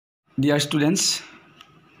Dear students,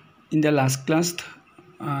 in the last class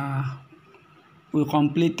we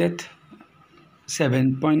completed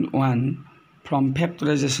 7.1 from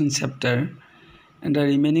factorization chapter, and the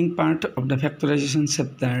remaining part of the factorization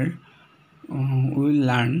chapter we will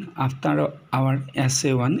learn after our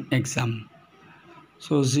essay 1 exam.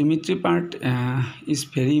 So geometry part is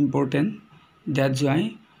very important. That's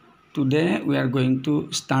why today we are going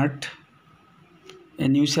to start a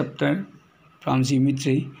new chapter from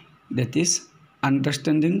geometry, that is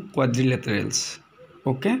understanding quadrilaterals.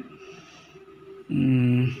 Okay.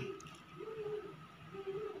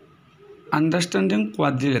 Understanding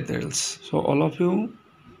quadrilaterals. So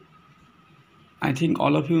I think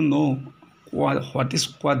all of you know what is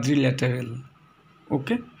quadrilateral.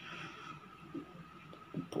 Okay.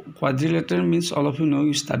 Quadrilateral means all of you know,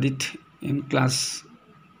 you studied in class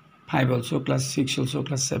 5 also, class 6 also,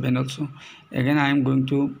 class 7 also. Again, I am going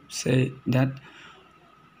to say that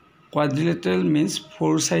quadrilateral means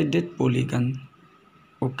four-sided polygon.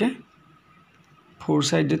 Okay.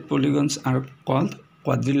 Four-sided polygons are called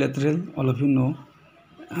quadrilateral. All of you know.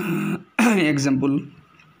 Example: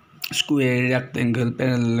 square, rectangle,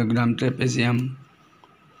 parallelogram, trapezium.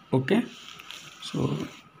 Okay. So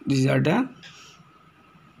these are the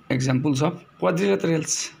examples of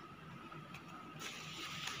quadrilaterals.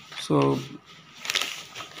 So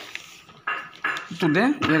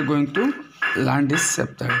today we are going to learn this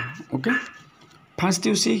chapter. Okay. First,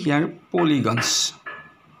 you see here polygons.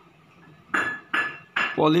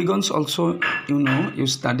 Polygons also, you know, you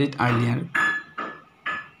studied earlier.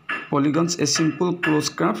 Polygons, a simple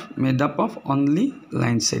closed curve made up of only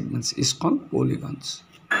line segments, is called polygons.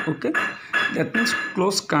 Okay. That means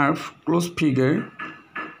closed curve, closed figure.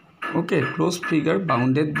 Okay, closed figure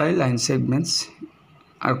bounded by line segments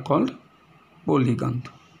are called polygon.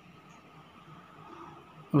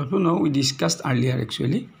 All of you know, we discussed earlier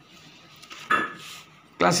actually.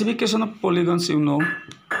 Classification of polygons, you know.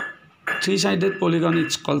 Three-sided polygon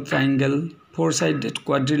is called triangle, four-sided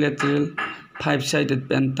quadrilateral, five-sided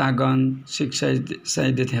pentagon,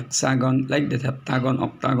 six-sided hexagon, like that, heptagon,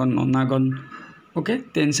 octagon, nonagon. Okay,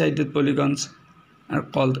 10-sided polygons are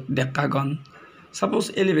called decagon.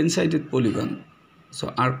 Suppose 11-sided polygon,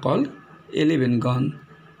 so are called 11gon.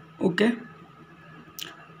 Okay,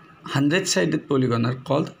 100-sided polygon are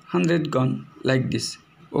called 100gon, like this.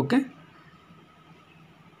 Okay.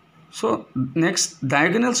 So next,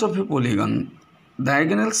 diagonals of a polygon. A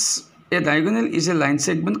diagonal is a line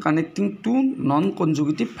segment connecting two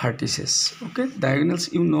non-conjugative vertices. Okay,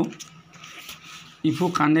 diagonals, you know, if you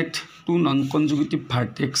connect two non-conjugative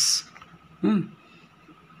vertex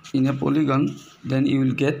in a polygon, then you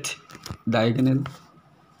will get diagonal.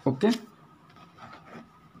 Okay.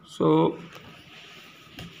 So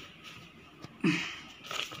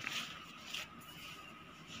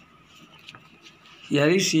here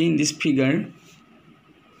you see in this figure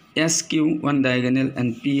SQ one diagonal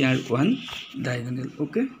and PR one diagonal.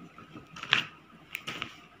 Okay.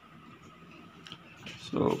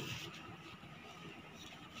 So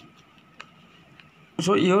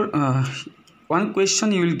your one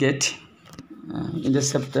question you will get in the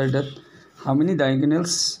chapter, that how many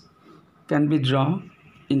diagonals can be drawn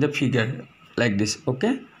in the figure like this.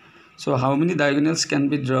 Okay. So how many diagonals can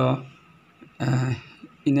be drawn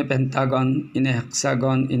in a pentagon, in a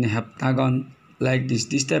hexagon, in a heptagon, like this.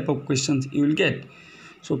 This type of questions you will get.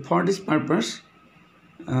 So for this purpose,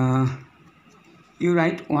 you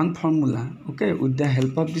write one formula. Okay, with the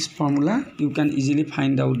help of this formula, you can easily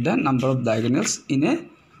find out the number of diagonals in a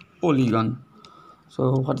polygon.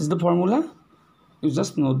 So what is the formula? You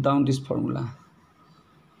just note down this formula.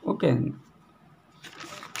 Okay,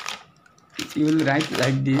 you will write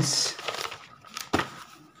like this: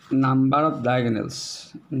 number of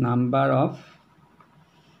diagonals, number of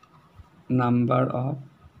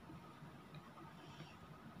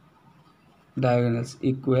diagonals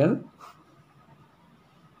equal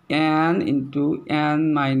n into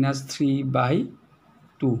n minus 3 by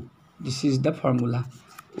 2. This is the formula.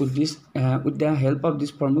 With this, with the help of this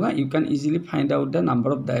formula, you can easily find out the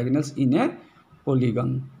number of diagonals in a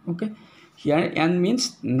polygon. Okay. Here n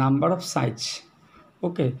means number of sides.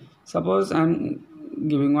 Okay. Suppose I am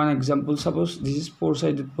giving one example. Suppose this is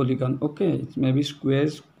four-sided polygon. Okay. It may be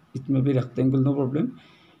squares, it may be rectangle, no problem.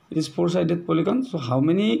 It is four-sided polygon. So how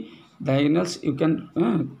many diagonals you can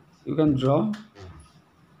draw?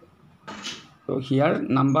 So here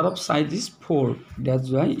number of sides is 4. That's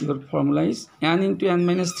why your formula is n into n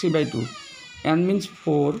minus 3 by 2. N means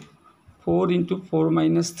 4. 4 into 4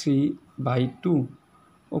 minus 3 by 2.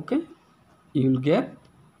 Okay. You will get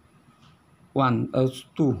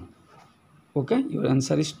 2. Okay. Your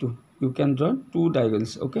answer is 2. You can draw 2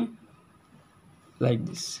 diagonals. Okay. like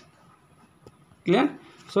this. Clear?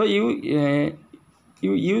 So you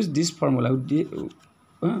use this formula.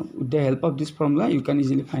 With the help of this formula, you can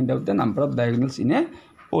easily find out the number of diagonals in a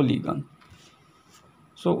polygon.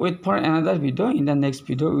 So wait for another video. In the next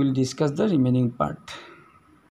video, we will discuss the remaining part.